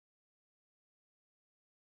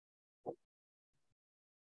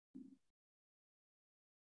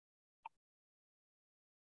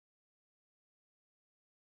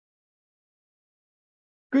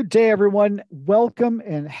Good day, everyone. Welcome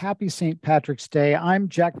and happy St. Patrick's Day. I'm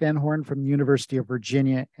Jack Van Horn from the University of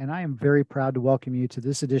Virginia, and I am very proud to welcome you to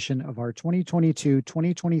this edition of our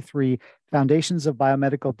 2022-2023 Foundations of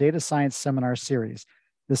Biomedical Data Science Seminar Series.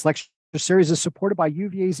 This lecture series is supported by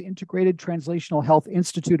UVA's Integrated Translational Health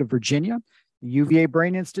Institute of Virginia, the UVA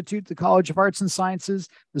Brain Institute, the College of Arts and Sciences,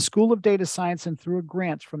 the School of Data Science, and through a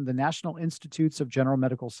grant from the National Institutes of General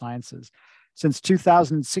Medical Sciences. Since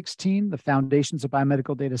 2016, the Foundations of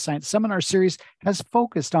Biomedical Data Science Seminar Series has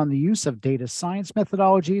focused on the use of data science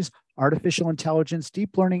methodologies, artificial intelligence,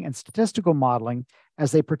 deep learning, and statistical modeling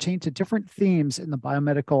as they pertain to different themes in the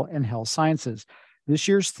biomedical and health sciences. This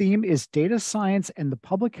year's theme is Data Science and the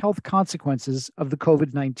Public Health Consequences of the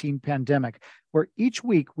COVID-19 Pandemic, where each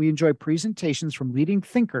week we enjoy presentations from leading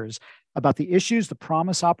thinkers about the issues, the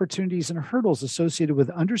promise, opportunities, and hurdles associated with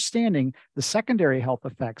understanding the secondary health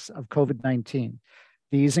effects of COVID-19.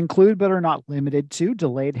 These include, but are not limited to,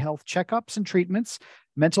 delayed health checkups and treatments,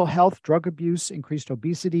 mental health, drug abuse, increased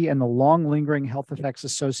obesity, and the long lingering health effects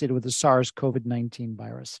associated with the SARS-CoV-19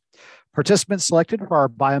 virus. Participants selected for our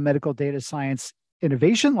Biomedical Data Science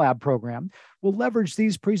Innovation Lab program will leverage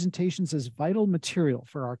these presentations as vital material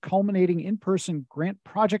for our culminating in-person grant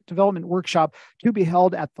project development workshop to be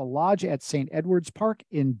held at the Lodge at St. Edward's Park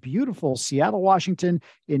in beautiful Seattle, Washington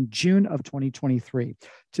in June of 2023.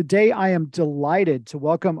 Today, I am delighted to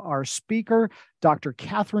welcome our speaker, Dr.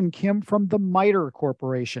 Katherine Kim from the MITRE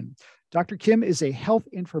Corporation. Dr. Kim is a health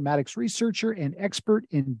informatics researcher and expert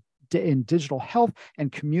in digital health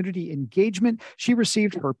and community engagement. She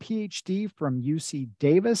received her PhD from UC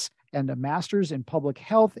Davis and a master's in public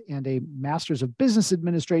health and a master's of business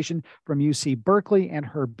administration from UC Berkeley and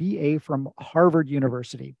her BA from Harvard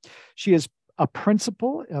University. She is a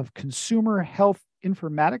principal of consumer health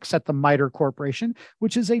informatics at the MITRE Corporation,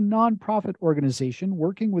 which is a nonprofit organization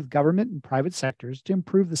working with government and private sectors to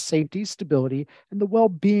improve the safety, stability, and the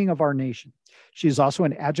well-being of our nation. She is also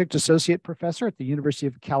an Adjunct Associate Professor at the University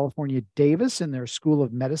of California, Davis in their School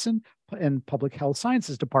of Medicine and Public Health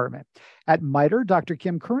Sciences Department. At MITRE, Dr.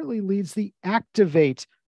 Kim currently leads the Activate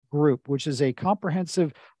Group, which is a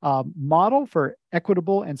comprehensive model for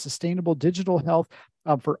equitable and sustainable digital health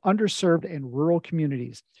for underserved and rural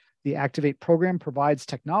communities. The Activate program provides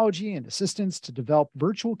technology and assistance to develop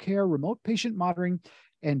virtual care, remote patient monitoring,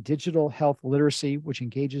 and digital health literacy, which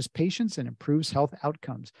engages patients and improves health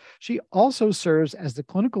outcomes. She also serves as the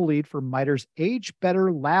clinical lead for MITRE's Age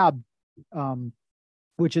Better Lab,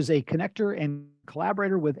 which is a connector and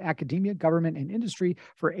collaborator with academia, government, and industry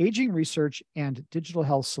for aging research and digital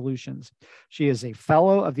health solutions. She is a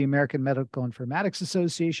fellow of the American Medical Informatics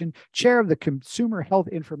Association, chair of the Consumer Health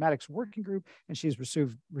Informatics Working Group, and she has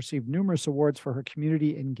received numerous awards for her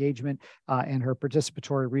community engagement and her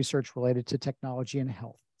participatory research related to technology and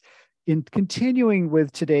health. In continuing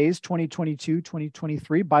with today's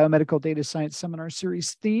 2022-2023 Biomedical Data Science Seminar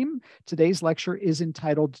Series theme, today's lecture is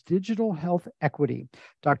entitled Digital Health Equity.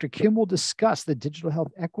 Dr. Kim will discuss the digital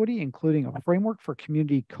health equity, including a framework for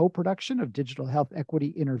community co-production of digital health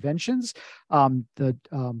equity interventions,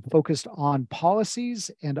 focused on policies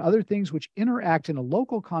and other things which interact in a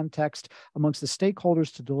local context amongst the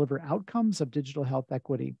stakeholders to deliver outcomes of digital health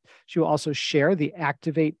equity. She will also share the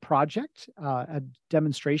Activate project, a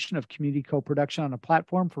demonstration of community co-production on a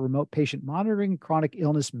platform for remote patient monitoring and chronic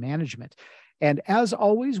illness management. And as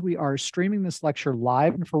always, we are streaming this lecture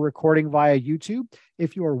live and for recording via YouTube.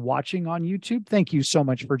 If you are watching on YouTube, thank you so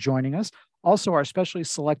much for joining us. Also, our specially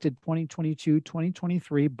selected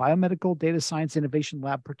 2022-2023 Biomedical Data Science Innovation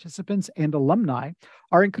Lab participants and alumni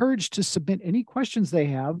are encouraged to submit any questions they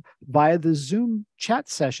have via the Zoom chat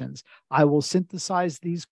sessions. I will synthesize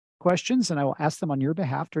these questions and I will ask them on your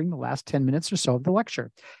behalf during the last 10 minutes or so of the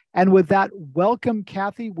lecture. And with that, welcome,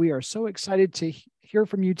 Kathy. We are so excited to hear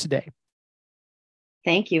from you today.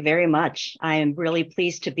 Thank you very much. I am really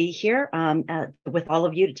pleased to be here with all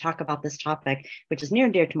of you to talk about this topic, which is near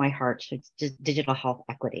and dear to my heart, it's digital health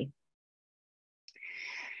equity.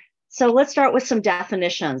 So let's start with some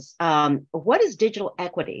definitions. What is digital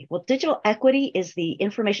equity? Well, digital equity is the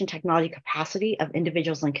information technology capacity of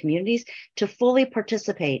individuals and communities to fully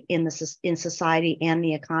participate in society and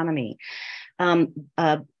the economy.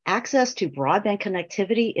 Access to broadband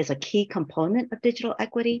connectivity is a key component of digital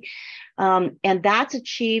equity, and that's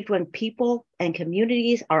achieved when people and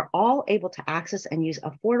communities are all able to access and use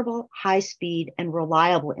affordable, high-speed, and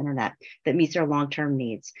reliable internet that meets their long-term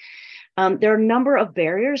needs. There are a number of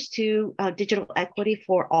barriers to digital equity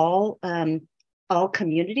for all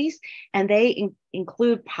communities, and they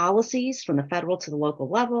include policies from the federal to the local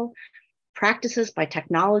level, practices by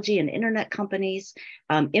technology and internet companies,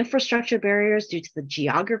 infrastructure barriers due to the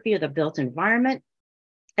geography of the built environment,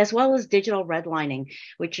 as well as digital redlining,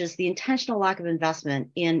 which is the intentional lack of investment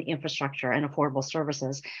in infrastructure and affordable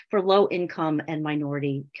services for low income and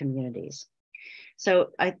minority communities. So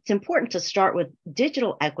it's important to start with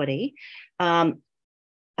digital equity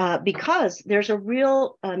because there's a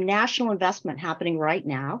real national investment happening right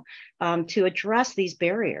now to address these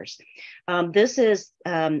barriers. This is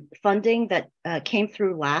funding that came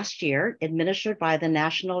through last year, administered by the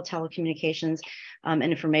National Telecommunications and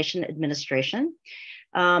Information Administration.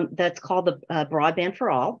 That's called the Broadband for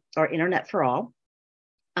All, or Internet for All.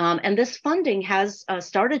 And this funding has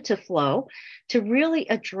started to flow to really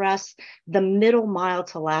address the middle mile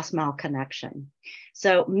to last mile connection.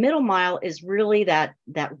 So middle mile is really that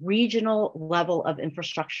regional level of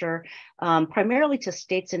infrastructure, primarily to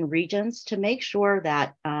states and regions, to make sure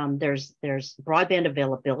that there's broadband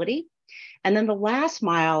availability. And then the last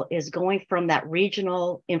mile is going from that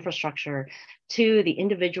regional infrastructure to the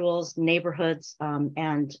individuals, neighborhoods,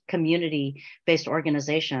 and community-based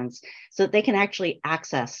organizations so that they can actually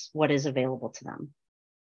access what is available to them.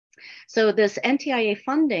 So this NTIA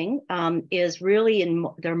funding is really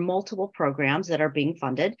there are multiple programs that are being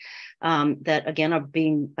funded that again are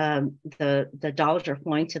being, the dollars are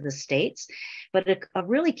flowing to the states, but a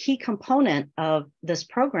really key component of this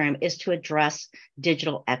program is to address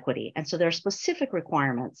digital equity. And so there are specific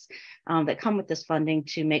requirements that come with this funding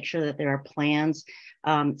to make sure that there are plans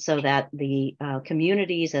so that the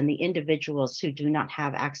communities and the individuals who do not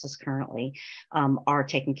have access currently are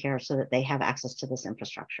taken care of so that they have access to this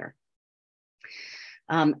infrastructure.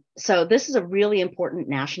 So this is a really important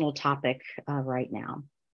national topic right now.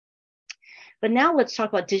 But now let's talk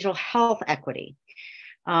about digital health equity.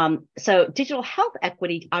 So digital health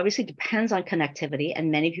equity obviously depends on connectivity,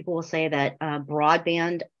 and many people will say that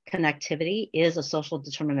broadband connectivity is a social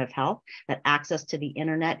determinant of health, that access to the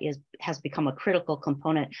internet has become a critical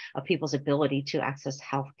component of people's ability to access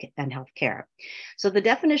health and healthcare. So the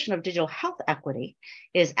definition of digital health equity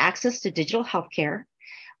is access to digital healthcare,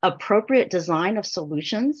 appropriate design of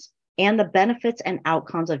solutions, and the benefits and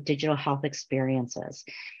outcomes of digital health experiences.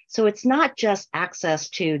 So it's not just access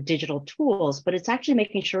to digital tools, but it's actually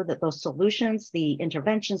making sure that those solutions, the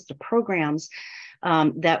interventions, the programs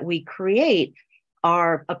that we create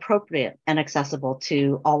are appropriate and accessible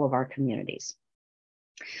to all of our communities.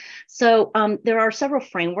 So there are several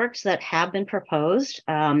frameworks that have been proposed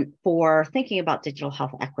for thinking about digital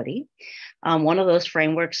health equity. One of those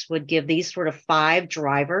frameworks would give these sort of 5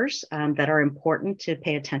 drivers that are important to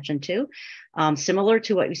pay attention to. Similar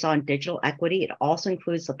to what we saw in digital equity, it also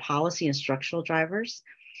includes the policy and structural drivers.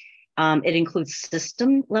 It includes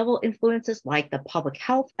system level influences like the public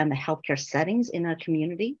health and the healthcare settings in a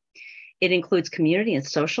community. It includes community and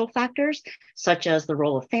social factors, such as the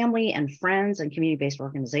role of family and friends and community-based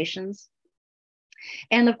organizations.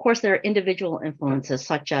 And of course, there are individual influences,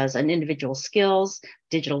 such as an individual's skills,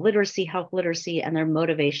 digital literacy, health literacy, and their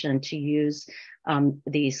motivation to use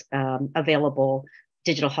these available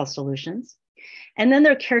digital health solutions. And then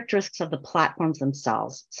there are characteristics of the platforms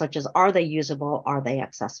themselves, such as, are they usable, are they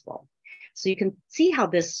accessible? So you can see how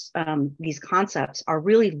these concepts are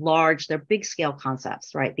really large. They're big scale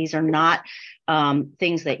concepts, right? These are not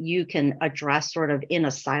things that you can address sort of in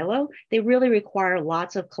a silo. They really require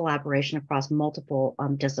lots of collaboration across multiple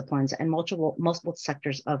disciplines and multiple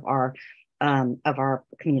sectors of our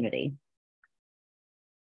community.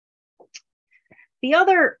 The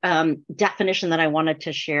other definition that I wanted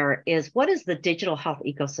to share is, what is the digital health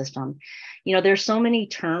ecosystem? You know, there's so many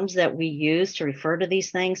terms that we use to refer to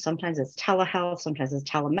these things. Sometimes it's telehealth, sometimes it's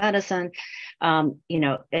telemedicine. You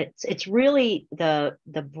know, it's really the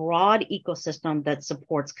broad ecosystem that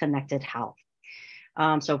supports connected health.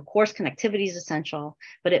 So of course, connectivity is essential,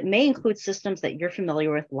 but it may include systems that you're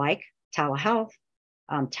familiar with, like telehealth,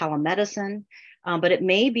 telemedicine, but it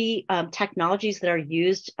may be technologies that are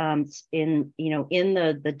used in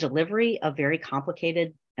the delivery of very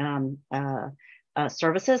complicated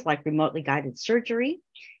services like remotely guided surgery.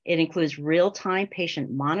 It includes real-time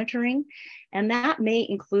patient monitoring, and that may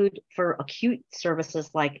include for acute services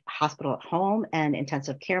like hospital at home and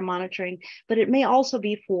intensive care monitoring, but it may also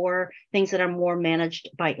be for things that are more managed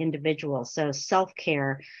by individuals. So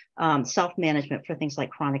self-care, self-management for things like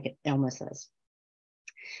chronic illnesses.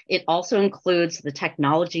 It also includes the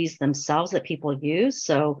technologies themselves that people use.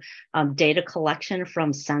 So data collection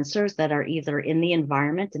from sensors that are either in the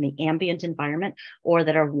environment, in the ambient environment, or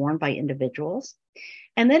that are worn by individuals.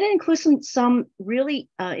 And then it includes some really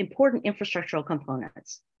important infrastructural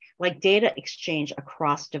components, like data exchange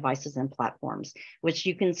across devices and platforms, which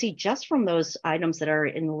you can see just from those items that are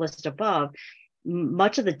in the list above.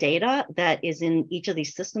 much of the data that is in each of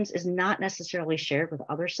these systems is not necessarily shared with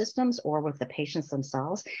other systems or with the patients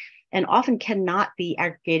themselves, and often cannot be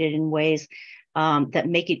aggregated in ways that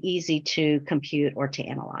make it easy to compute or to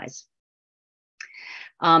analyze.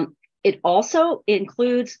 It also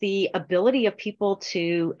includes the ability of people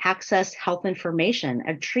to access health information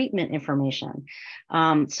and treatment information.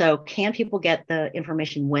 So can people get the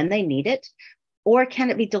information when they need it? Or can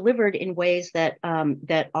it be delivered in ways that,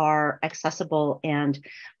 that are accessible and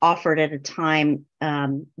offered at a time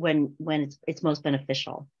when it's most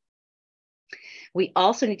beneficial? We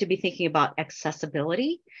also need to be thinking about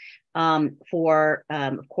accessibility. Of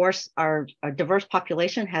course, our diverse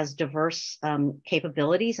population has diverse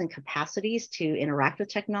capabilities and capacities to interact with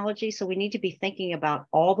technology. So we need to be thinking about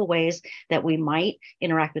all the ways that we might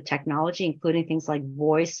interact with technology, including things like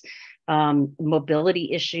voice,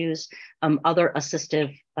 mobility issues, other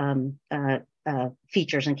assistive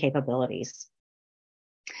features and capabilities.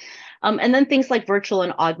 And then things like virtual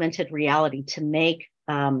and augmented reality to make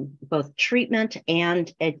both treatment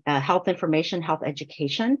and health information, health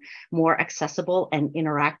education more accessible and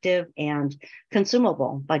interactive and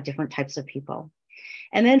consumable by different types of people.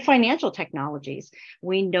 And then financial technologies.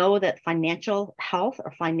 We know that financial health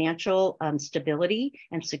or financial stability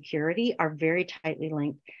and security are very tightly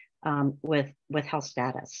linked with health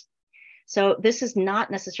status. So this is not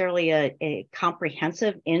necessarily a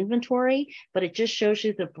comprehensive inventory, but it just shows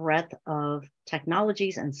you the breadth of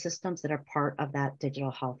technologies and systems that are part of that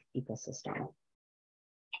digital health ecosystem.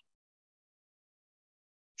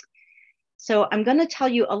 So I'm going to tell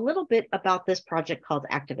you a little bit about this project called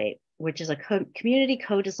Activate, which is a community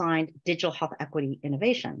co-designed digital health equity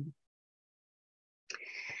innovation.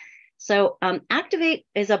 So Activate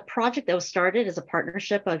is a project that was started as a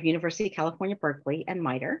partnership of University of California, Berkeley and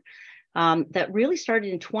MITRE. That really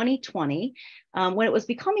started in 2020 when it was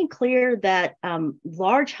becoming clear that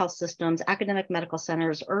large health systems, academic medical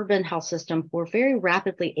centers, urban health systems were very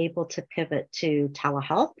rapidly able to pivot to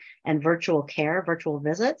telehealth and virtual care, virtual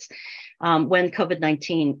visits, when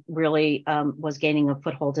COVID-19 really was gaining a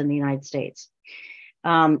foothold in the United States.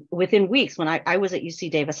 Within weeks, when I was at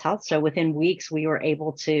UC Davis Health, so within weeks, we were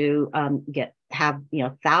able to have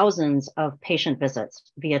thousands of patient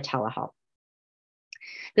visits via telehealth.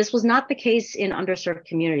 This was not the case in underserved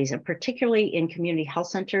communities, and particularly in community health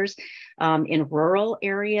centers, in rural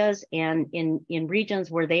areas, and in regions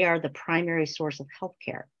where they are the primary source of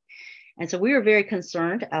healthcare. And so we were very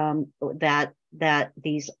concerned that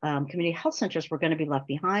these community health centers were going to be left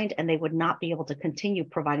behind, and they would not be able to continue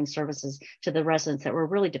providing services to the residents that were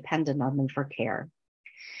really dependent on them for care.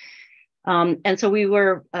 And so we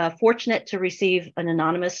were fortunate to receive an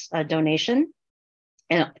anonymous donation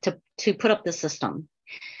to put up the system.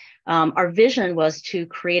 Our vision was to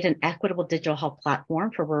create an equitable digital health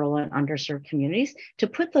platform for rural and underserved communities to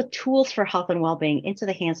put the tools for health and well-being into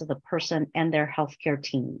the hands of the person and their healthcare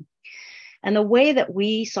team. And the way that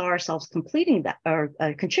we saw ourselves completing that or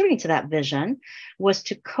contributing to that vision was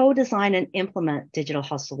to co-design and implement digital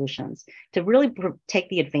health solutions to really take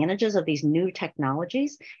the advantages of these new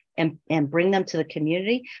technologies and bring them to the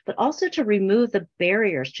community, but also to remove the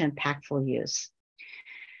barriers to impactful use.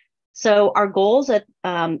 So our goals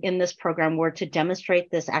in this program were to demonstrate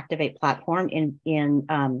this Activate platform in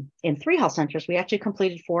 3 health centers. We actually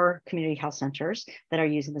completed 4 community health centers that are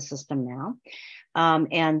using the system now.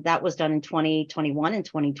 And that was done in 2021 and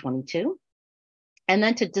 2022. And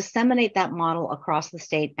then to disseminate that model across the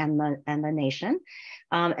state and the nation,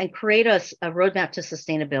 and create a roadmap to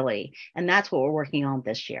sustainability. And that's what we're working on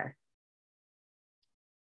this year.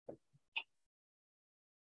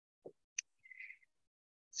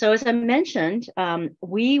 So as I mentioned,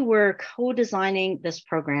 we were co-designing this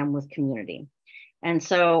program with community. And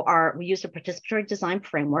so we used a participatory design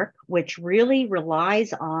framework, which really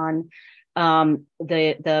relies on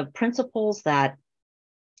the principles that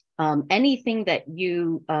anything that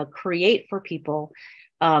you create for people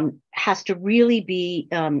has to really be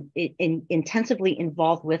intensively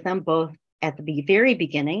involved with them, both at the very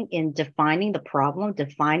beginning in defining the problem,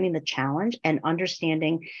 defining the challenge, and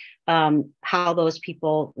understanding how those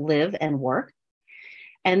people live and work.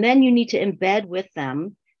 And then you need to embed with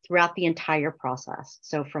them throughout the entire process.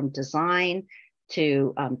 So from design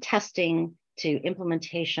to testing, to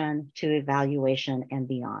implementation, to evaluation and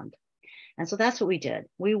beyond. And so that's what we did.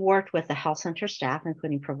 We worked with the health center staff,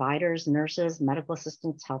 including providers, nurses, medical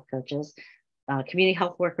assistants, health coaches, community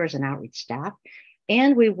health workers, and outreach staff.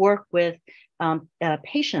 And we work with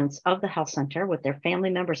patients of the health center, with their family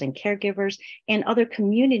members and caregivers, and other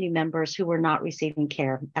community members who were not receiving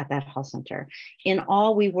care at that health center. In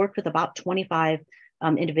all, we worked with about 25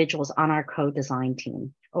 individuals on our co-design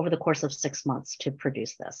team. over the course of 6 months to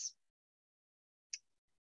produce this.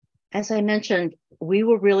 As I mentioned, we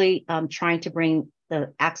were really trying to bring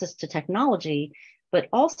the access to technology, but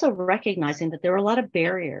also recognizing that there were a lot of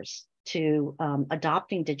barriers to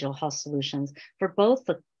adopting digital health solutions for both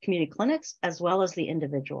the community clinics as well as the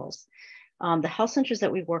individuals. The health centers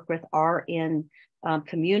that we work with are in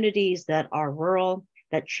communities that are rural,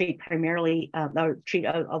 that treat primarily, treat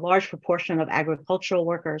a large proportion of agricultural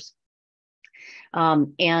workers.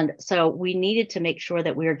 And so we needed to make sure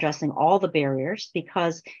that we were addressing all the barriers,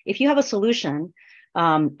 because if you have a solution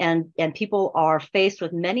and people are faced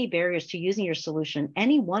with many barriers to using your solution,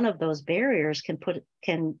 any one of those barriers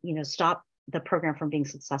can stop the program from being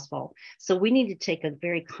successful. So we need to take a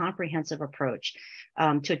very comprehensive approach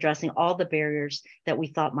to addressing all the barriers that we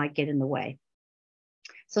thought might get in the way.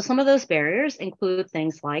 So some of those barriers include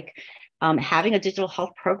things like having a digital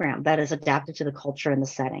health program that is adapted to the culture and the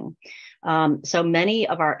setting. So many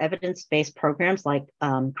of our evidence-based programs, like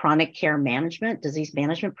chronic care management, disease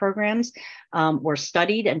management programs, were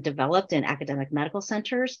studied and developed in academic medical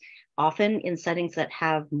centers, often in settings that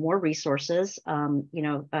have more resources, and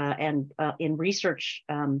in research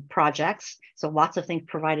projects. So lots of things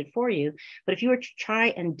provided for you. But if you were to try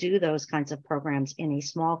and do those kinds of programs in a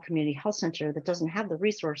small community health center that doesn't have the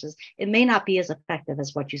resources, it may not be as effective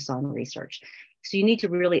as what you saw in research. So you need to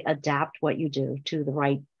really adapt what you do to the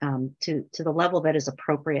right, to the level that is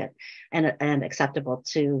appropriate and acceptable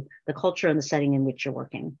to the culture and the setting in which you're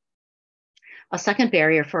working. A second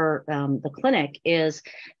barrier for the clinic is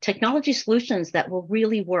technology solutions that will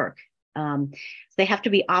really work. They have to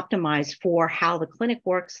be optimized for how the clinic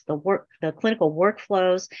works, the clinical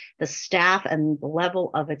workflows, the staff and the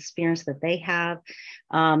level of experience that they have.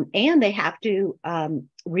 And they have to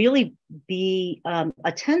really be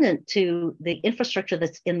attendant to the infrastructure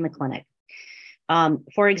that's in the clinic.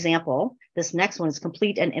 For example, this next one is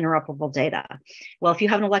complete and interoperable data. Well, if you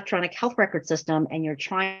have an electronic health record system and you're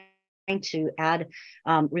trying to add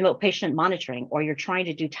remote patient monitoring, or you're trying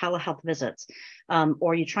to do telehealth visits,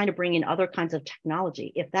 or you're trying to bring in other kinds of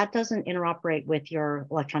technology, if that doesn't interoperate with your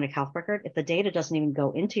electronic health record, if the data doesn't even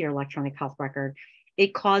go into your electronic health record,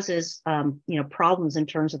 it causes problems in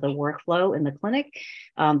terms of the workflow in the clinic,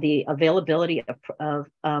 the availability of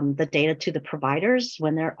the data to the providers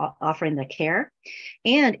when they're offering the care,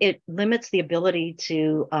 and it limits the ability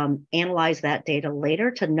to analyze that data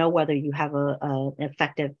later to know whether you have an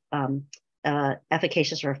effective,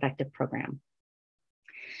 efficacious or effective program.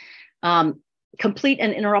 Complete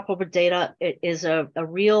and interoperable data is a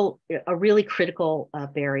really critical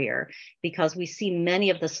barrier, because we see many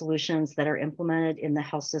of the solutions that are implemented in the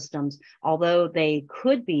health systems, although they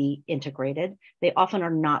could be integrated, they often are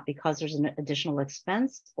not, because there's an additional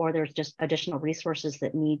expense or there's just additional resources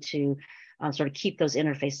that need to sort of keep those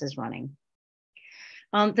interfaces running.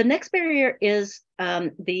 The next barrier is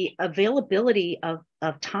the availability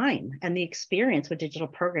of time and the experience with digital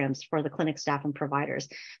programs for the clinic staff and providers.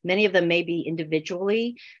 Many of them may be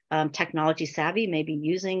individually technology savvy, may be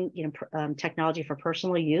using technology for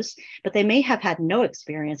personal use, but they may have had no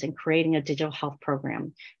experience in creating a digital health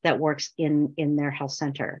program that works in their health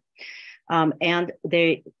center. And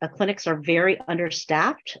clinics are very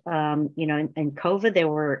understaffed. In COVID, they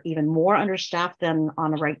were even more understaffed than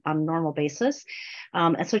on a normal basis.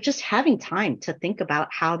 And so just having time to think about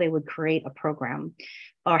how they would create a program,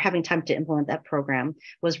 or having time to implement that program,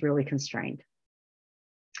 was really constrained.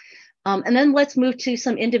 And then let's move to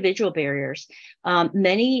some individual barriers.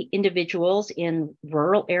 Many individuals in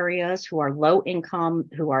rural areas who are low income,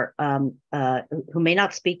 who may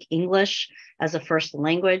not speak English as a first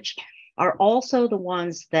language, are also the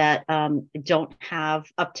ones that don't have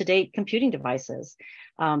up-to-date computing devices,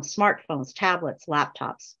 smartphones, tablets,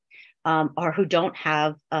 laptops, or who don't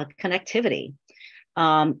have connectivity.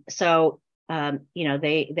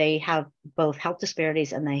 They have both health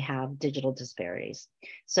disparities and they have digital disparities.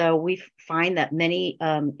 So we find that many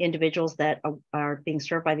individuals that are being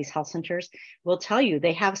served by these health centers will tell you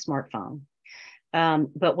they have a smartphone.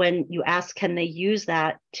 But when you ask, can they use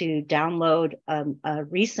that to download a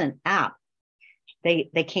recent app,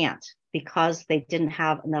 they can't, because they didn't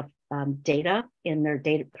have enough data in their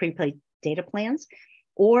prepaid data plans,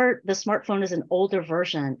 or the smartphone is an older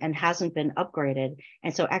version and hasn't been upgraded,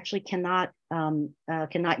 and so actually cannot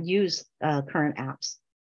use current apps.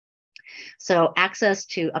 So access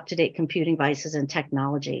to up-to-date computing devices and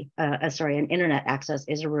technology, and internet access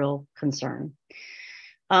is a real concern.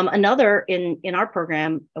 Another in our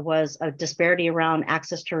program was a disparity around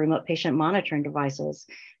access to remote patient monitoring devices,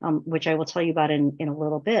 which I will tell you about in a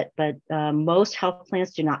little bit. But most health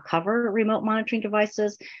plans do not cover remote monitoring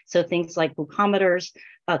devices. So things like glucometers,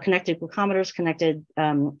 connected glucometers, connected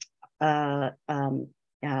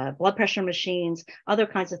blood pressure machines, other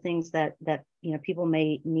kinds of things that people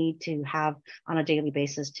may need to have on a daily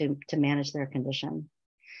basis to manage their condition.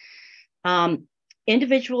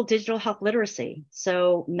 Individual digital health literacy.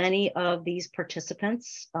 So many of these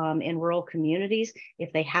participants in rural communities,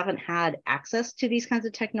 if they haven't had access to these kinds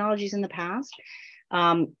of technologies in the past,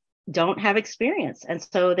 don't have experience, and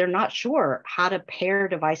so they're not sure how to pair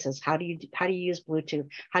devices. How do you use Bluetooth?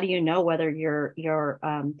 How do you know whether your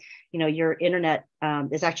internet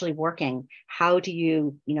is actually working? How do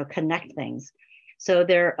you connect things? So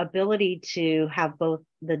their ability to have both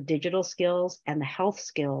the digital skills and the health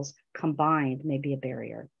skills combined may be a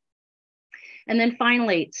barrier. And then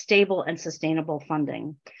finally, stable and sustainable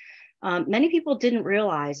funding. Many people didn't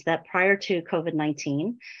realize that prior to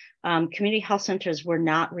COVID-19, community health centers were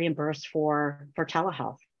not reimbursed for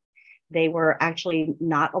telehealth. They were actually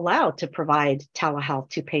not allowed to provide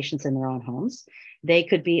telehealth to patients in their own homes. They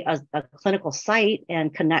could be a clinical site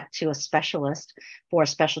and connect to a specialist for a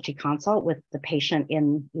specialty consult with the patient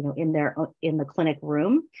in the clinic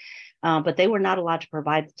room, but they were not allowed to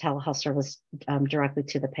provide the telehealth service directly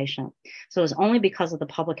to the patient. So it was only because of the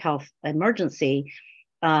public health emergency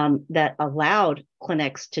that allowed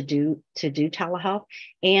clinics to do telehealth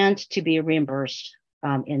and to be reimbursed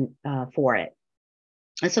for it.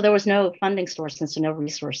 And so there was no funding source, and so no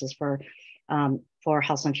resources for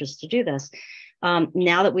health centers to do this.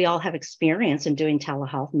 Now that we all have experience in doing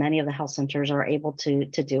telehealth, many of the health centers are able to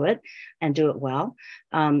do it and do it well.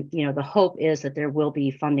 The hope is that there will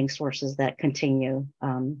be funding sources that continue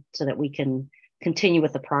so that we can continue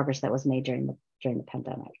with the progress that was made during the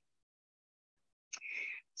pandemic.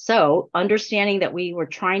 So understanding that we were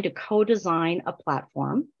trying to co-design a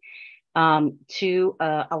platform to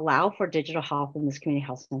allow for digital health in these community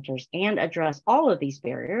health centers and address all of these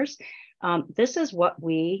barriers, this is what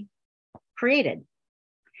we created.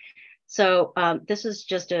 So this is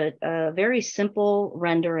just a very simple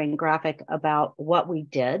rendering graphic about what we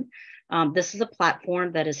did. This is a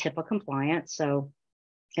platform that is HIPAA compliant, so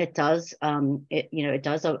it does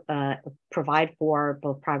provide for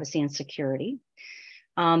both privacy and security.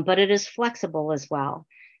 But it is flexible as well.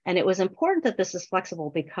 And it was important that this is flexible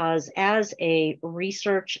because as a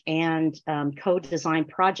research and co-design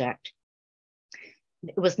project,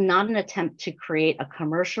 it was not an attempt to create a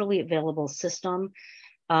commercially available system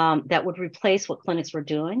that would replace what clinics were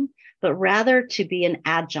doing, but rather to be an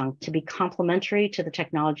adjunct, to be complementary to the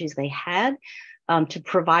technologies they had, to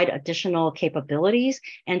provide additional capabilities,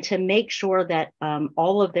 and to make sure that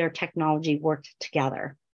all of their technology worked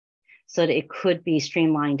together, so that it could be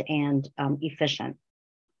streamlined and efficient.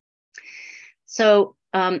 So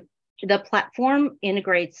the platform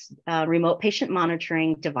integrates remote patient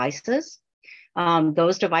monitoring devices.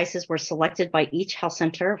 Those devices were selected by each health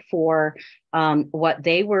center for what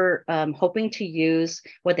they were hoping to use,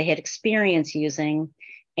 what they had experience using,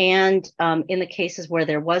 and in the cases where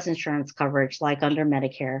there was insurance coverage, like under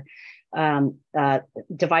Medicare,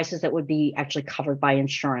 devices that would be actually covered by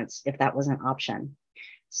insurance if that was an option.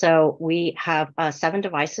 So we have 7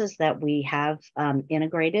 devices that we have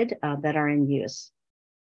integrated that are in use.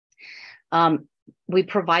 We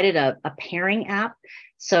provided a pairing app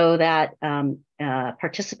so that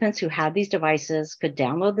participants who had these devices could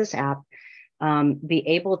download this app, be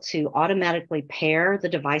able to automatically pair the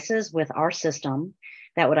devices with our system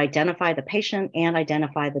that would identify the patient and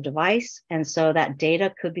identify the device. And so that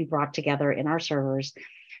data could be brought together in our servers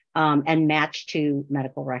and matched to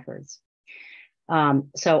medical records.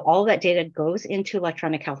 So all that data goes into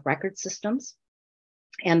electronic health record systems,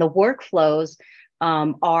 and the workflows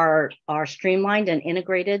are streamlined and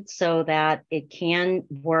integrated so that it can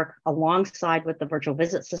work alongside with the virtual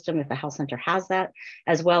visit system if the health center has that,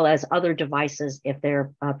 as well as other devices if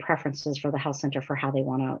there are preferences for the health center for how they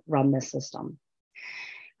want to run this system.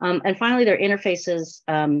 And finally, there are interfaces,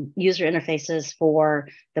 user interfaces for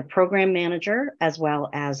the program manager as well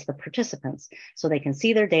as the participants, so they can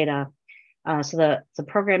see their data. So the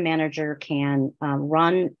program manager can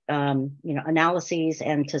run analyses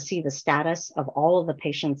and to see the status of all of the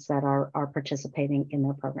patients that are participating in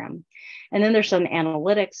their program. And then there's some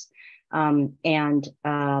analytics and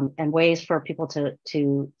ways for people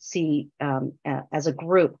to see as a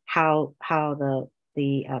group how the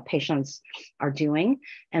patients are doing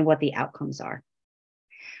and what the outcomes are.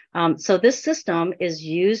 So this system is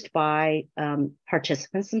used by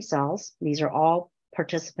participants themselves. These are all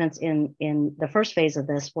participants in the first phase of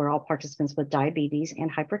this were all participants with diabetes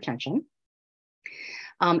and hypertension.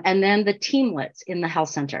 And then the teamlets in the health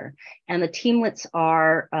center. And the teamlets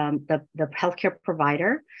are the healthcare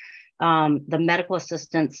provider, the medical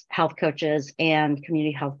assistants, health coaches, and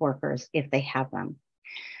community health workers, if they have them.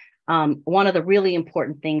 One of the really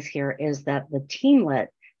important things here is that the teamlet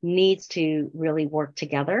needs to really work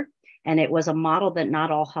together. And it was a model that not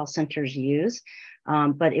all health centers use,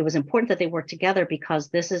 but it was important that they work together because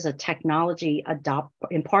this is a technology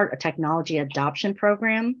adoption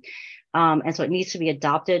program. And so it needs to be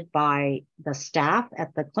adopted by the staff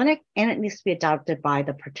at the clinic, and it needs to be adopted by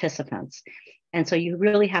the participants. And so you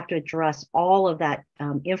really have to address all of that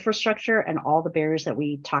infrastructure and all the barriers that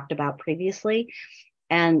we talked about previously.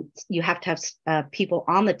 And you have to have people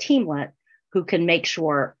on the teamlet who can make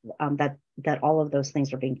sure that all of those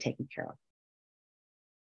things are being taken care of.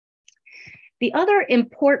 The other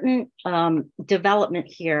important development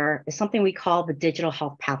here is something we call the digital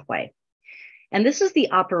health pathway. And this is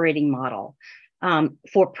the operating model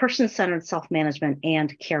for person-centered self-management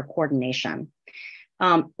and care coordination.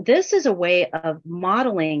 This is a way of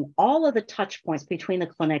modeling all of the touch points between the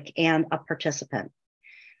clinic and a participant.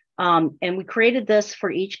 And we created this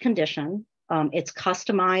for each condition. It's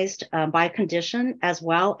customized by condition as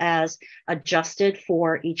well as adjusted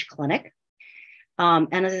for each clinic.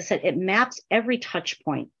 And as I said, it maps every touch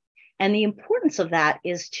point. And the importance of that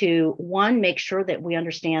is to, one, make sure that we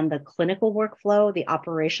understand the clinical workflow, the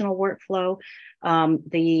operational workflow,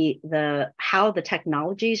 how the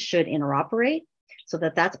technologies should interoperate, so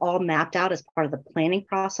that that's all mapped out as part of the planning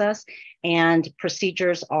process, and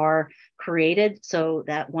procedures are created so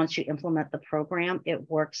that once you implement the program, it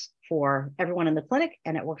works for everyone in the clinic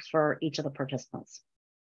and it works for each of the participants.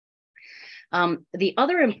 The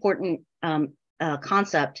other important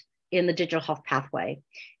concept in the digital health pathway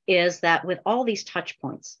is that with all these touch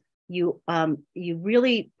points, you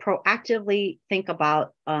really proactively think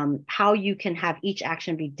about how you can have each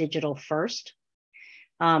action be digital first.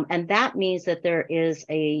 And that means that there is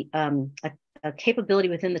a capability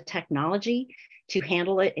within the technology to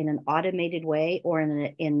handle it in an automated way, or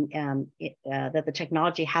that the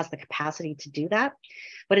technology has the capacity to do that,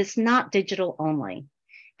 but it's not digital only.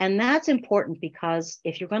 And that's important because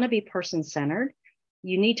if you're going to be person-centered,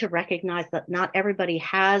 you need to recognize that not everybody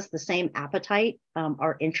has the same appetite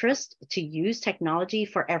or interest to use technology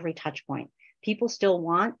for every touch point. People still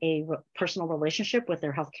want a personal relationship with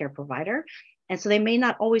their healthcare provider. And so they may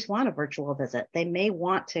not always want a virtual visit. They may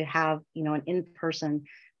want to have, an in-person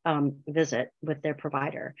visit with their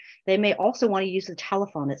provider. They may also want to use the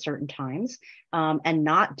telephone at certain times and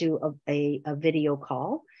not do a video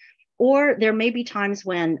call. Or there may be times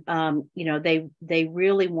when, they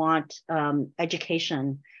really want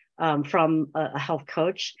education from a health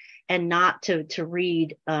coach and not to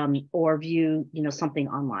read or view, something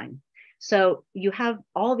online. So you have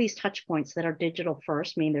all these touch points that are digital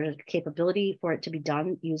first, meaning there's a capability for it to be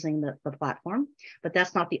done using the platform, but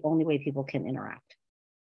that's not the only way people can interact.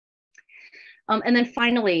 And then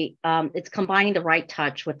finally, it's combining the right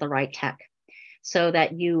touch with the right tech so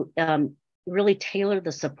that you really tailor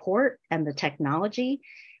the support and the technology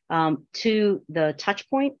to the touch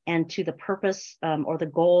point and to the purpose or the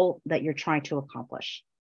goal that you're trying to accomplish.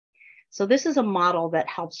 So this is a model that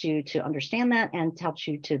helps you to understand that and helps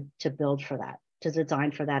you to build for that, to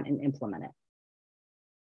design for that and implement it.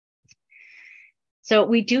 So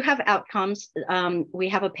we do have outcomes. We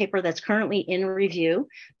have a paper that's currently in review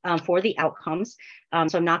for the outcomes.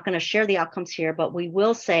 So I'm not going to share the outcomes here, but we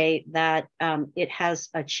will say that it has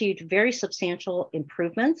achieved very substantial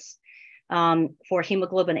improvements for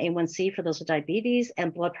hemoglobin A1C for those with diabetes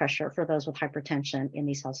and blood pressure for those with hypertension in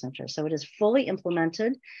these health centers. So it is fully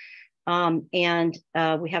implemented. And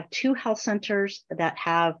we have 2 health centers that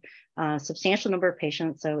have a substantial number of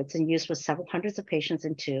patients. So it's in use with several hundreds of patients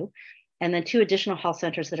in 2. And then 2 additional health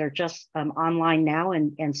centers that are just online now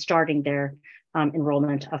and starting their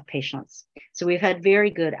enrollment of patients. So we've had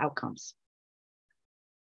very good outcomes.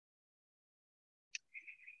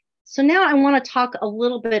 So now I want to talk a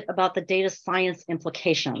little bit about the data science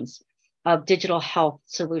implications of digital health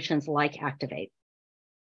solutions like Activate.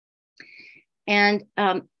 And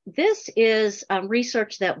this is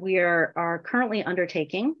research that we are currently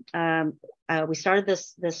undertaking. We started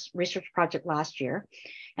this research project last year,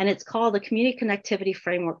 and it's called the Community Connectivity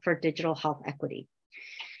Framework for Digital Health Equity.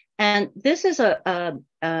 And this is a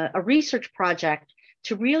research project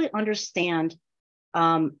to really understand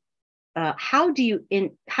how do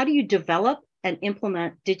you develop and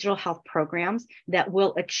implement digital health programs that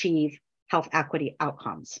will achieve health equity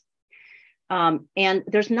outcomes. And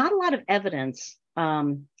there's not a lot of evidence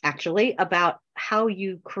actually about how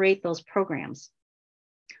you create those programs,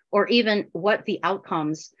 or even what the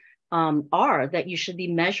outcomes are that you should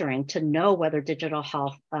be measuring to know whether digital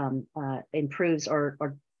health improves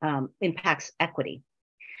or impacts equity.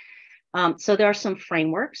 So there are some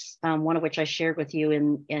frameworks, one of which I shared with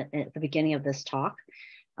you at the beginning of this talk,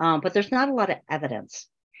 but there's not a lot of evidence.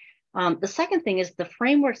 The second thing is the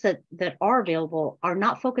frameworks that are available are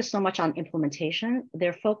not focused so much on implementation.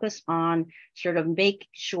 They're focused on sort of make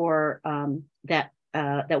sure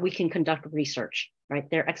that we can conduct research, right?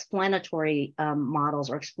 They're explanatory models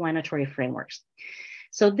or explanatory frameworks.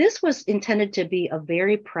 So this was intended to be a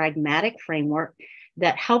very pragmatic framework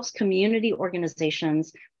that helps community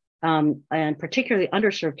organizations and particularly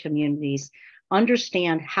underserved communities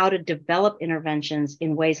understand how to develop interventions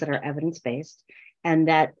in ways that are evidence-based, and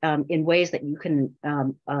that in ways that you can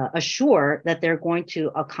assure that they're going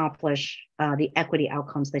to accomplish the equity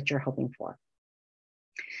outcomes that you're hoping for.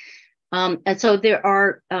 And so there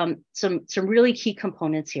are some really key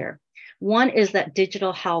components here. One is that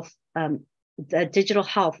digital health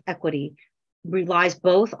equity relies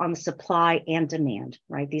both on the supply and demand,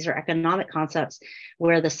 right? These are economic concepts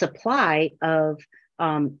where the supply of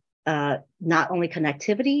not only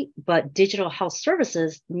connectivity, but digital health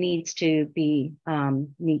services needs to be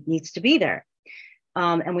there.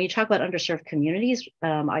 And when you talk about underserved communities,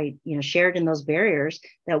 I shared in those barriers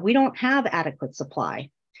that we don't have adequate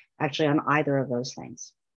supply, actually, on either of those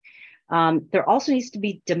things. There also needs to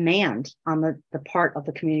be demand on the part of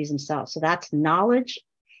the communities themselves. So that's knowledge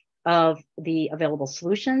of the available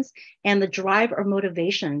solutions and the drive or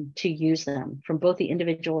motivation to use them from both the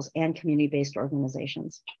individuals and community-based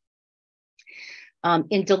organizations.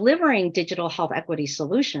 In delivering digital health equity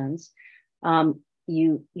solutions,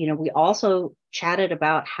 we also chatted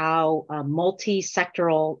about how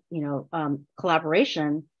multi-sectoral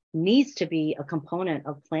collaboration needs to be a component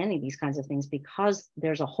of planning these kinds of things, because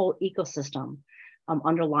there's a whole ecosystem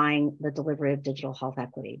underlying the delivery of digital health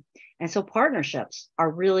equity. And so partnerships are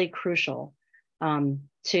really crucial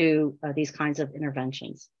to these kinds of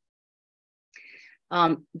interventions.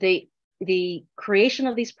 The creation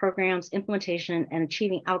of these programs, implementation, and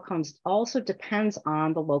achieving outcomes also depends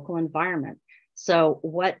on the local environment. So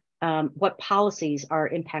what policies are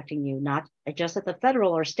impacting you, not just at the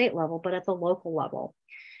federal or state level, but at the local level?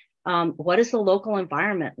 What is the local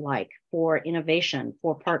environment like for innovation,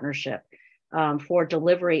 for partnership, for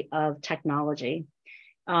delivery of technology?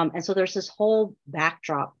 And so there's this whole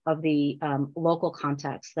backdrop of the local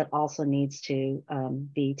context that also needs to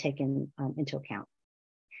be taken into account.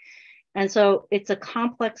 And so it's a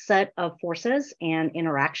complex set of forces and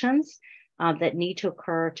interactions that need to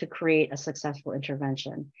occur to create a successful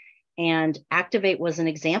intervention. And Activate was an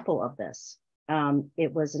example of this.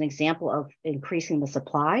 It was an example of increasing the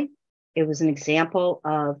supply. It was an example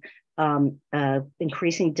of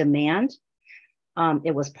increasing demand.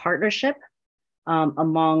 It was partnership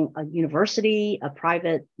among a university, a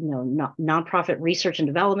private, nonprofit research and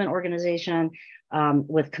development organization,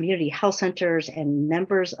 with community health centers and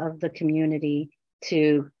members of the community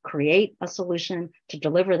to create a solution, to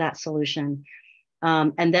deliver that solution.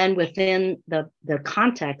 And then within the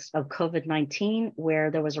context of COVID-19,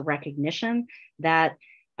 where there was a recognition that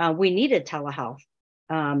we needed telehealth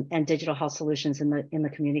and digital health solutions in the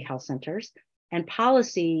community health centers, and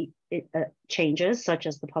policy changes such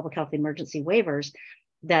as the public health emergency waivers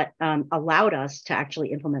that allowed us to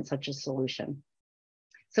actually implement such a solution.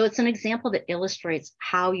 So it's an example that illustrates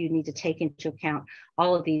how you need to take into account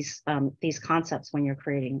all of these concepts when you're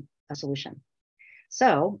creating a solution.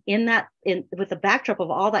 So with the backdrop of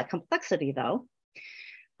all that complexity, though,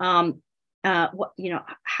 how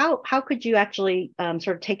could you actually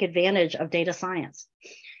sort of take advantage of data science?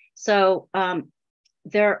 So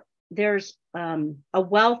there's a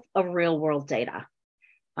wealth of real world data.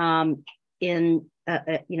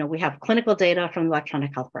 We have clinical data from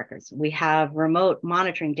electronic health records. We have remote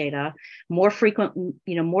monitoring data more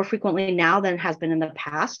frequently now than has been in the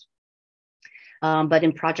past, but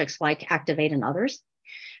in projects like Activate and others.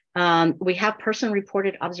 We have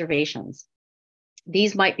person-reported observations.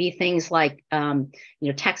 These might be things like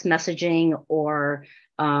text messaging or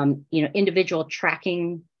individual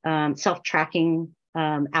tracking, self-tracking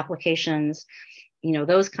applications,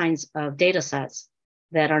 those kinds of data sets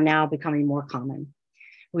that are now becoming more common.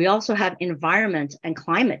 We also have environment and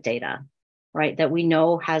climate data, right, that we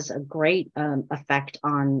know has a great effect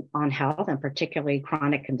on health and particularly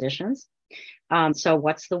chronic conditions. So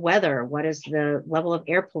what's the weather? What is the level of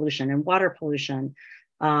air pollution and water pollution?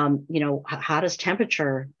 How does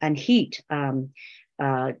temperature and heat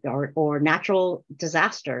or natural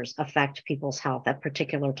disasters affect people's health at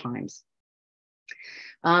particular times?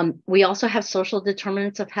 We also have social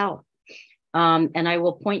determinants of health. And I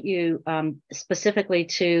will point you specifically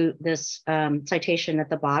to this citation at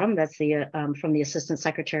the bottom. That's from the Assistant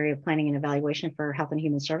Secretary of Planning and Evaluation for Health and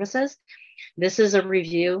Human Services. This is a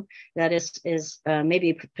review that is maybe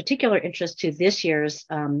of particular interest to this year's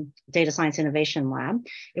Data Science Innovation Lab.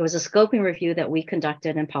 It was a scoping review that we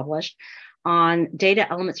conducted and published on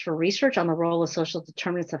data elements for research on the role of social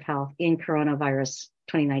determinants of health in coronavirus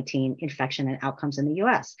 2019 infection and outcomes in the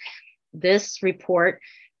US. This report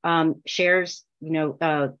shares,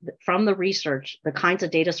 from the research, the kinds of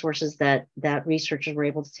data sources that researchers were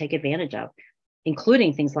able to take advantage of,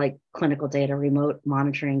 including things like clinical data, remote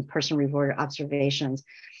monitoring, person-reported observations,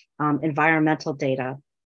 environmental data,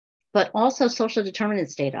 but also social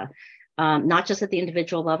determinants data, not just at the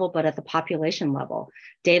individual level, but at the population level.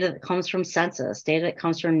 Data that comes from census, data that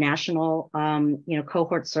comes from national,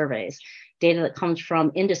 cohort surveys, data that comes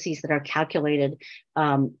from indices that are calculated,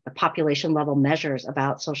 population level measures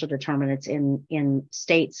about social determinants in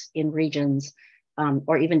states, in regions,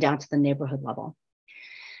 or even down to the neighborhood level.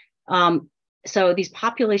 So these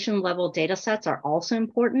population level data sets are also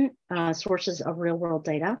important sources of real world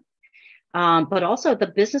data, but also the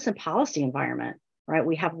business and policy environment. Right,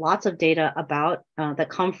 we have lots of data about that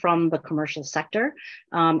come from the commercial sector,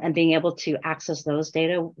 and being able to access those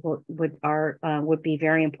data would be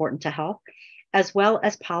very important to health, as well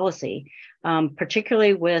as policy,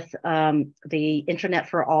 particularly with the Internet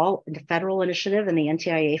for All federal initiative and the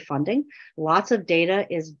NTIA funding. Lots of data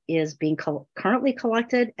is being currently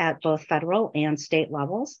collected at both federal and state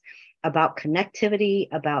levels about connectivity,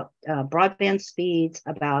 about broadband speeds,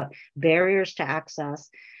 about barriers to access.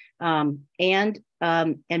 And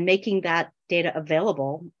making that data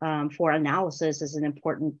available for analysis is an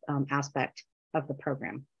important aspect of the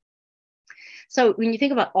program. So when you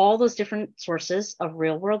think about all those different sources of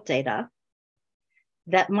real world data,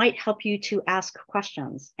 that might help you to ask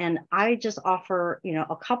questions. And I just offer,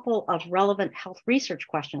 a couple of relevant health research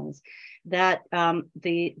questions that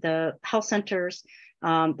the health centers,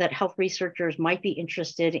 that health researchers might be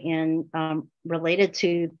interested in related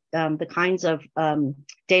to the kinds of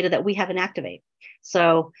data that we have in Activate.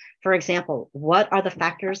 So, for example, what are the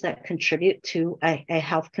factors that contribute to a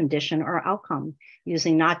health condition or outcome,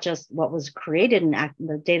 using not just what was created in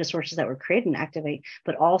the data sources that were created in Activate,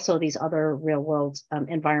 but also these other real world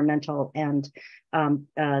environmental and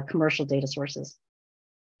commercial data sources.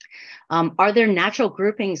 Are there natural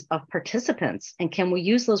groupings of participants, and can we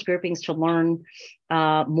use those groupings to learn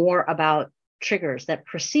more about triggers that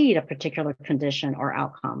precede a particular condition or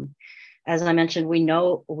outcome? As I mentioned, we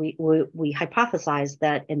know we hypothesize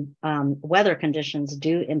that in weather conditions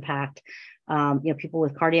do impact people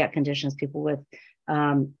with cardiac conditions, people with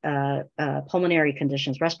pulmonary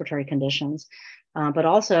conditions, respiratory conditions, but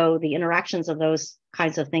also the interactions of those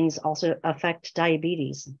kinds of things also affect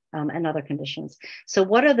diabetes and other conditions. So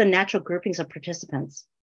what are the natural groupings of participants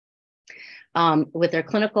with their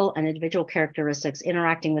clinical and individual characteristics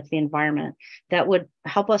interacting with the environment that would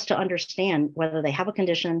help us to understand whether they have a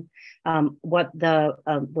condition, what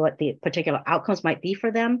the particular outcomes might be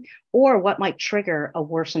for them, or what might trigger a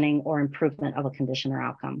worsening or improvement of a condition or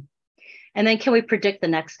outcome? And then can we predict the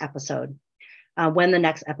next episode, when the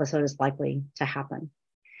next episode is likely to happen?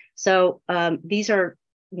 So these are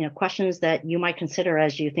questions that you might consider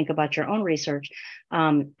as you think about your own research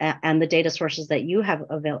and the data sources that you have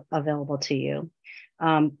available to you.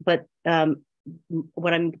 But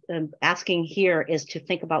what I'm asking here is to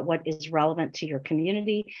think about what is relevant to your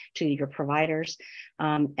community, to your providers,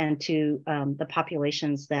 and to the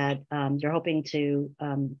populations that you're hoping to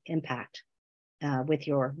impact with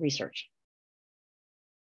your research.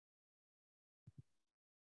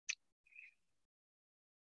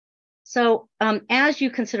 So as you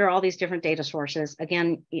consider all these different data sources,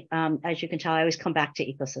 again, as you can tell, I always come back to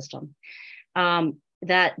ecosystem.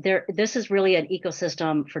 This is really an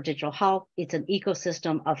ecosystem for digital health. It's an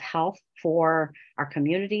ecosystem of health for our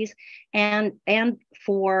communities and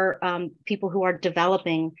for people who are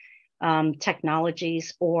developing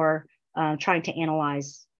technologies or trying to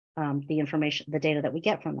analyze the information, the data that we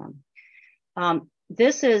get from them.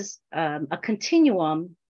 This is a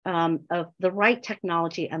continuum of the right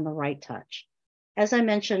technology and the right touch. As I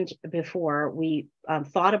mentioned before, we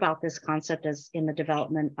thought about this concept as in the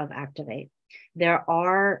development of Activate. There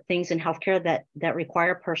are things in healthcare that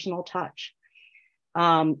require personal touch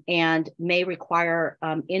and may require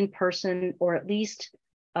in-person or at least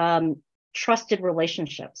trusted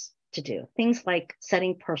relationships to do. Things like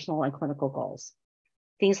setting personal and clinical goals.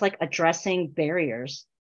 Things like addressing barriers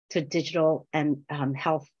to digital and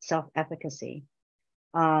health self-efficacy.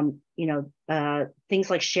 things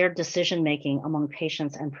like shared decision-making among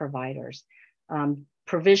patients and providers,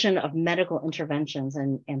 provision of medical interventions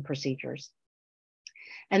and procedures,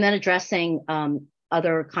 and then addressing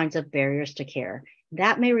other kinds of barriers to care.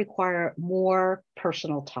 That may require more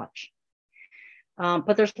personal touch.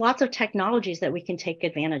 But there's lots of technologies that we can take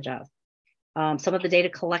advantage of. Some of the data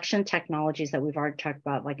collection technologies that we've already talked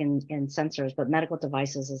about, like in sensors, but medical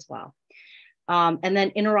devices as well. And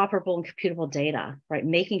then interoperable and computable data, right?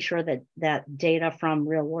 Making sure that data from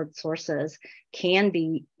real world sources can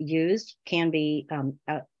be used, can be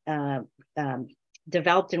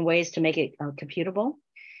developed in ways to make it computable,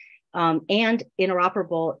 and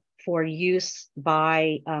interoperable for use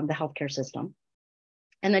by the healthcare system.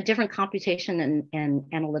 And then different computation and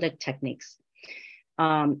analytic techniques.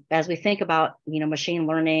 As we think about, machine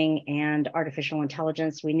learning and artificial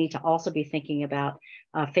intelligence, we need to also be thinking about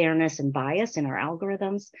fairness and bias in our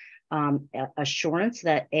algorithms, assurance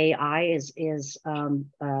that AI is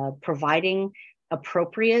providing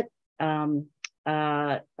appropriate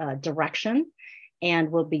direction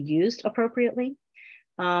and will be used appropriately.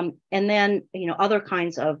 And then, other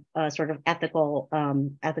kinds of sort of ethical,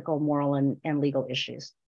 moral, and legal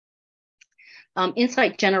issues.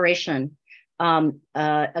 Insight generation.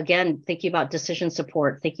 Again, thinking about decision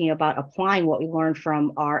support, thinking about applying what we learned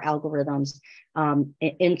from our algorithms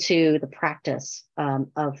into the practice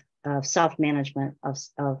of self-management,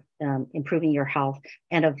 of improving your health,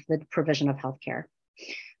 and of the provision of healthcare.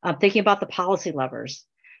 Thinking about the policy levers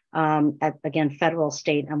at, again, federal,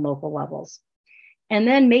 state, and local levels. And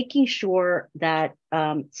then making sure that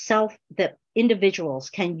that individuals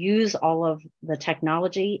can use all of the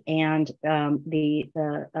technology and the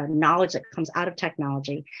knowledge that comes out of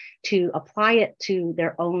technology to apply it to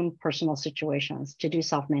their own personal situations, to do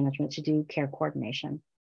self-management, to do care coordination.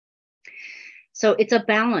 So it's a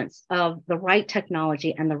balance of the right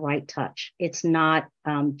technology and the right touch. It's not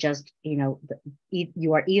just,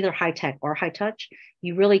 you are either high tech or high touch.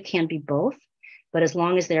 You really can be both. But as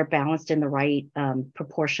long as they're balanced in the right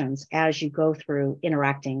proportions as you go through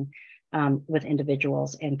interacting with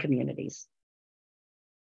individuals and communities.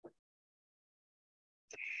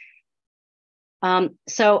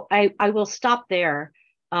 So I will stop there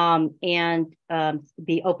and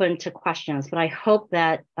be open to questions, but I hope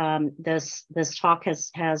that this talk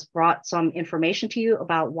has brought some information to you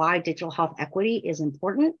about why digital health equity is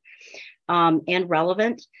important and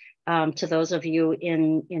relevant to those of you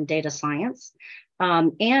in data science,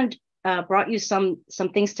 and brought you some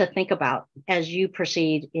things to think about as you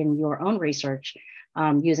proceed in your own research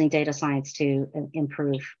using data science to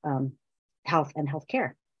improve health and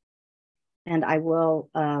healthcare. And I will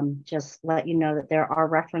just let you know that there are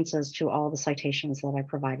references to all the citations that I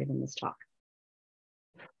provided in this talk.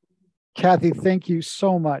 Kathy, thank you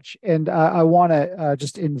so much. And I want to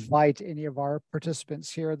just invite any of our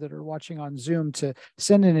participants here that are watching on Zoom to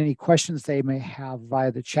send in any questions they may have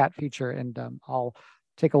via the chat feature, and I'll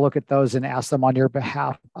take a look at those and ask them on your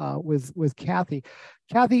behalf with Kathy.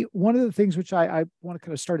 Kathy, one of the things which I want to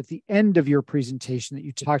kind of start at the end of your presentation that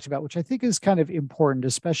you talked about, which I think is kind of important,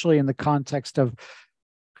 especially in the context of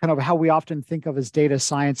kind of how we often think of as data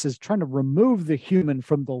science, is trying to remove the human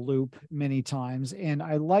from the loop many times. And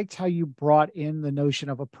I liked how you brought in the notion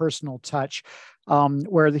of a personal touch,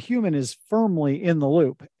 where the human is firmly in the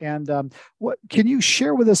loop. And what can you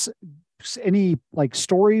share with us any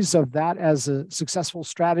stories of that as a successful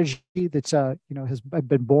strategy that's has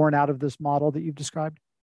been born out of this model that you've described?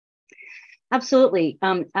 Absolutely.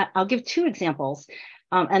 I'll give two examples.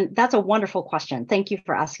 And that's a wonderful question. Thank you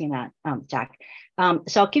for asking that, Jack.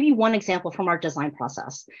 So I'll give you one example from our design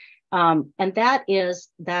process. And that is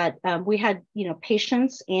that we had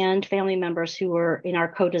patients and family members who were in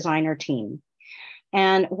our co-designer team.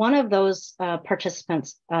 And one of those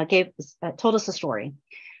participants told us a story.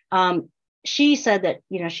 She said that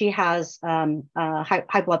she has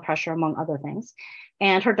high blood pressure, among other things.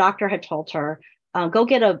 And her doctor had told her, go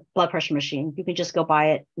get a blood pressure machine. You can just go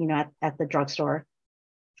buy it at the drugstore.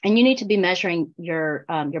 And you need to be measuring your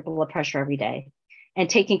blood pressure every day and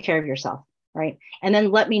taking care of yourself, right? And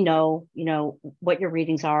then let me know, what your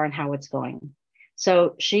readings are and how it's going.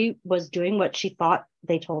 So she was doing what she thought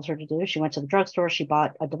they told her to do. She went to the drugstore, she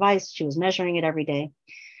bought a device, she was measuring it every day.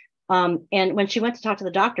 And when she went to talk to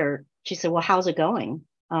the doctor, she said, well, how's it going?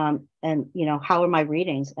 And how are my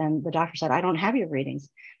readings? And the doctor said, I don't have your readings.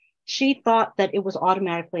 She thought that it was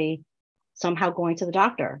automatically somehow going to the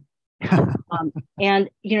doctor. And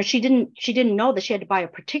she didn't know that she had to buy a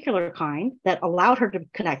particular kind that allowed her to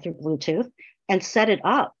connect through Bluetooth and set it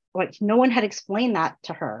up. Like, no one had explained that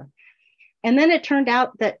to her. And then it turned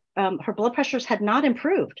out that her blood pressures had not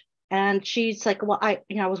improved And she's like, well, I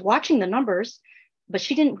was watching the numbers, but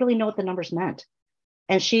she didn't really know what the numbers meant.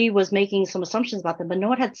 And she was making some assumptions about them, but no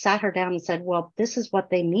one had sat her down and said, well, this is what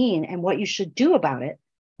they mean and what you should do about it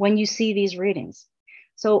when you see these readings.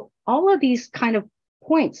 So all of these kind of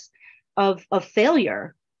points of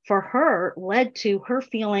failure for her led to her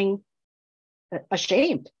feeling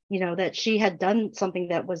ashamed, that she had done something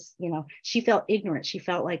that was, she felt ignorant. She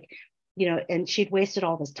felt like, and she'd wasted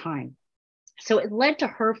all this time. So it led to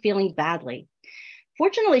her feeling badly.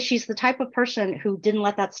 Fortunately, she's the type of person who didn't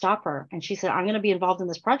let that stop her. And she said, I'm going to be involved in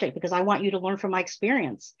this project because I want you to learn from my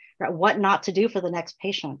experience, right? What not to do for the next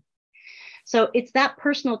patient. So it's that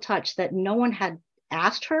personal touch that no one had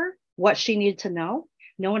asked her what she needed to know.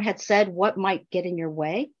 No one had said what might get in your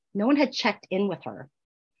way. No one had checked in with her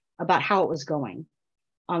about how it was going.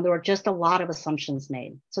 There were just a lot of assumptions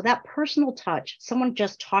made. So that personal touch, someone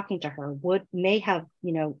just talking to her may have,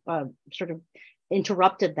 sort of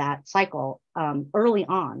interrupted that cycle early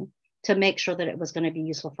on to make sure that it was going to be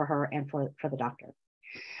useful for her and for the doctor.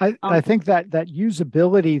 I think that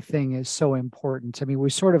usability thing is so important. I mean, we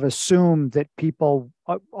sort of assume that people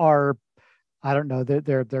are, I don't know,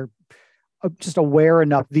 they're just aware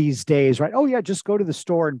enough these days, right? Oh yeah, just go to the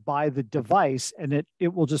store and buy the device and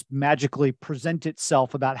it will just magically present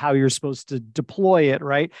itself about how you're supposed to deploy it,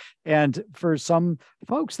 right? And for some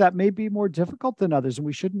folks, that may be more difficult than others, and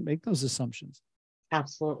we shouldn't make those assumptions.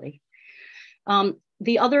 Absolutely.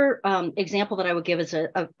 The other example that I would give is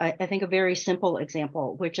I think a very simple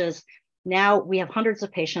example, which is now we have hundreds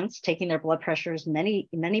of patients taking their blood pressures many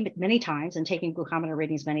times and taking glucometer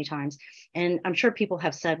readings many times. And I'm sure people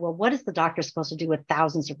have said, well, what is the doctor supposed to do with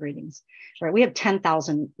thousands of readings? Right? We have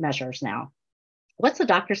 10,000 measures now. What's the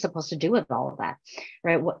doctor supposed to do with all of that?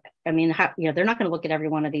 Right? They're not going to look at every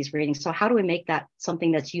one of these readings. So how do we make that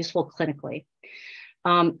something that's useful clinically?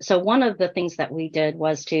 So one of the things that we did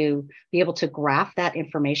was to be able to graph that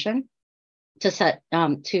information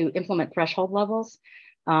to implement threshold levels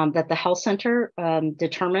that the health center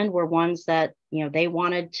determined were ones that they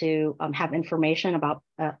wanted to have information about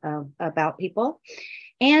people,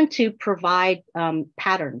 and to provide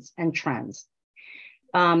patterns and trends.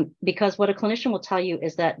 Because what a clinician will tell you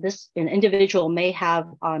is that an individual may have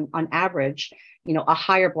on average, a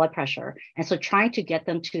higher blood pressure. And so trying to get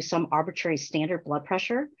them to some arbitrary standard blood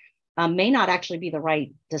pressure may not actually be the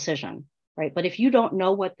right decision, right? But if you don't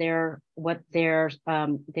know what their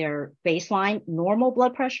baseline normal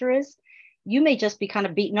blood pressure is, you may just be kind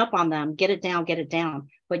of beating up on them, get it down,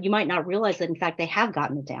 but you might not realize that in fact they have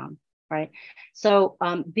gotten it down. Right. So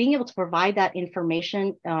being able to provide that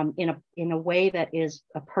information in a way that is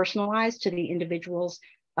personalized to the individual's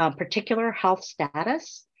particular health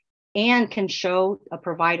status, and can show a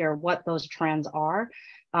provider what those trends are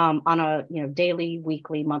on a daily,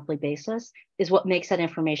 weekly, monthly basis, is what makes that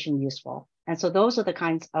information useful. And so those are the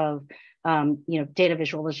kinds of data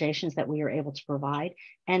visualizations that we are able to provide.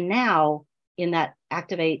 And now in that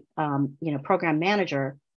Activate program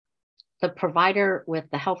manager, the provider with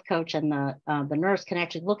the health coach and the nurse can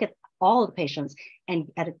actually look at all of the patients and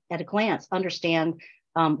at a glance understand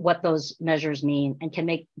what those measures mean, and can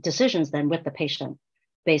make decisions then with the patient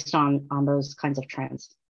based on those kinds of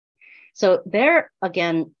trends. So there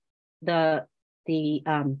again, the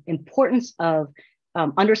importance of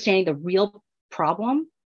understanding the real problem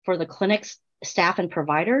for the clinic's staff and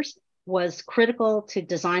providers was critical to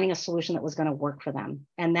designing a solution that was going to work for them.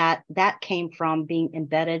 And that came from being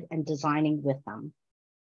embedded and designing with them.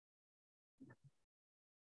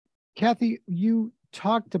 Kathy, you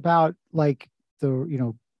talked about like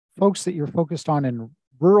the, folks that you're focused on in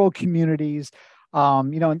rural communities,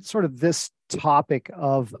 and sort of this topic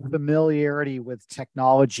of familiarity with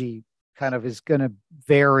technology kind of is going to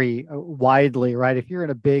vary widely, right? If you're in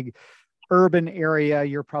a big urban area,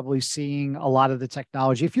 you're probably seeing a lot of the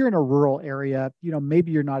technology. If you're in a rural area,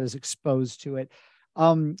 maybe you're not as exposed to it.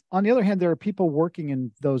 On the other hand, there are people working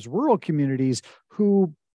in those rural communities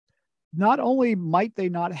who not only might they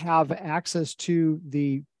not have access to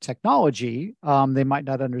the technology, they might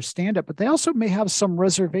not understand it, but they also may have some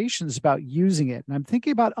reservations about using it. And I'm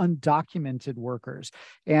thinking about undocumented workers,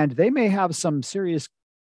 and they may have some serious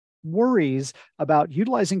worries about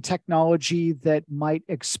utilizing technology that might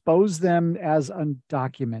expose them as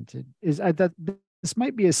undocumented. This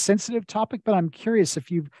might be a sensitive topic, but I'm curious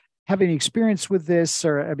if you have any experience with this,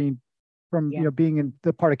 or from being in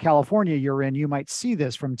the part of California you're in, you might see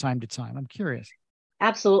this from time to time. I'm curious.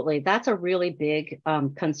 Absolutely, that's a really big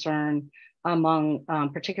concern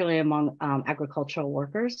particularly among agricultural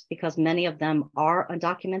workers, because many of them are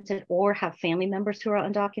undocumented or have family members who are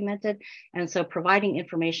undocumented. And so providing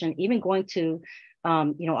information, even going to,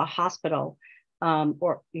 a hospital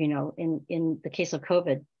or, in the case of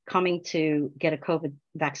COVID, coming to get a COVID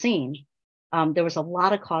vaccine, there was a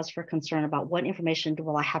lot of cause for concern about what information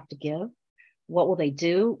will I have to give? What will they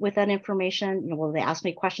do with that information? Will they ask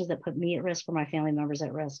me questions that put me at risk or my family members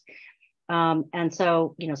at risk? And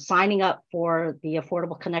so, signing up for the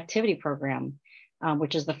Affordable Connectivity Program,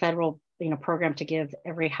 which is the federal, program to give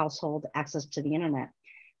every household access to the internet.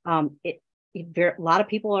 A lot of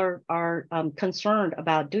people are concerned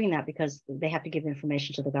about doing that because they have to give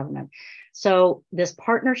information to the government. So this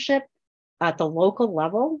partnership at the local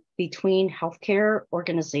level between healthcare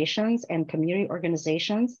organizations and community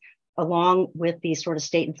organizations, along with these sort of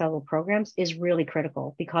state and federal programs, is really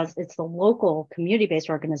critical, because it's the local community-based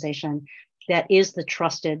organization that is the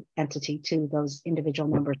trusted entity to those individual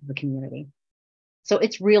members of the community. So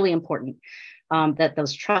it's really important that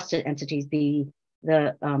those trusted entities be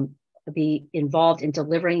involved in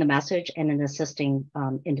delivering the message and in assisting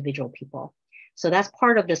individual people. So that's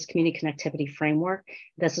part of this community connectivity framework.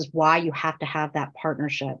 This is why you have to have that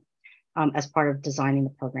partnership as part of designing the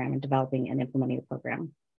program and developing and implementing the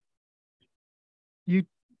program. You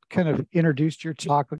kind of introduced your talk